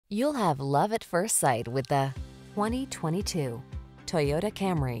You'll have love at first sight with the 2022 Toyota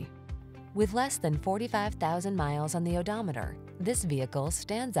Camry. With less than 45,000 miles on the odometer, this vehicle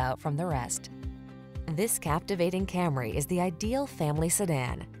stands out from the rest. This captivating Camry is the ideal family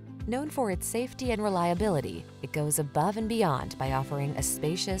sedan. Known for its safety and reliability, it goes above and beyond by offering a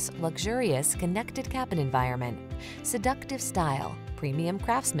spacious, luxurious, connected cabin environment, seductive style, premium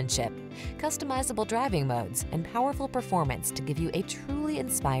craftsmanship, customizable driving modes, and powerful performance to give you a truly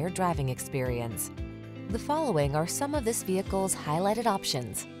inspired driving experience. The following are some of this vehicle's highlighted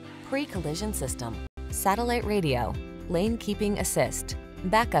options: pre-collision system, satellite radio, lane keeping assist,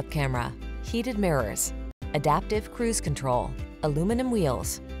 backup camera, heated mirrors, adaptive cruise control, aluminum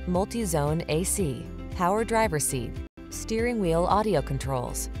wheels, multi-zone AC, power driver seat, steering wheel audio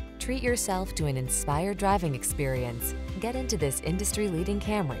controls. Treat yourself to an inspired driving experience. Get into this industry-leading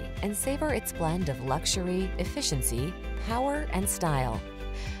Camry and savor its blend of luxury, efficiency, power, and style.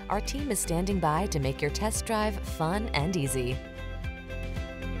 Our team is standing by to make your test drive fun and easy.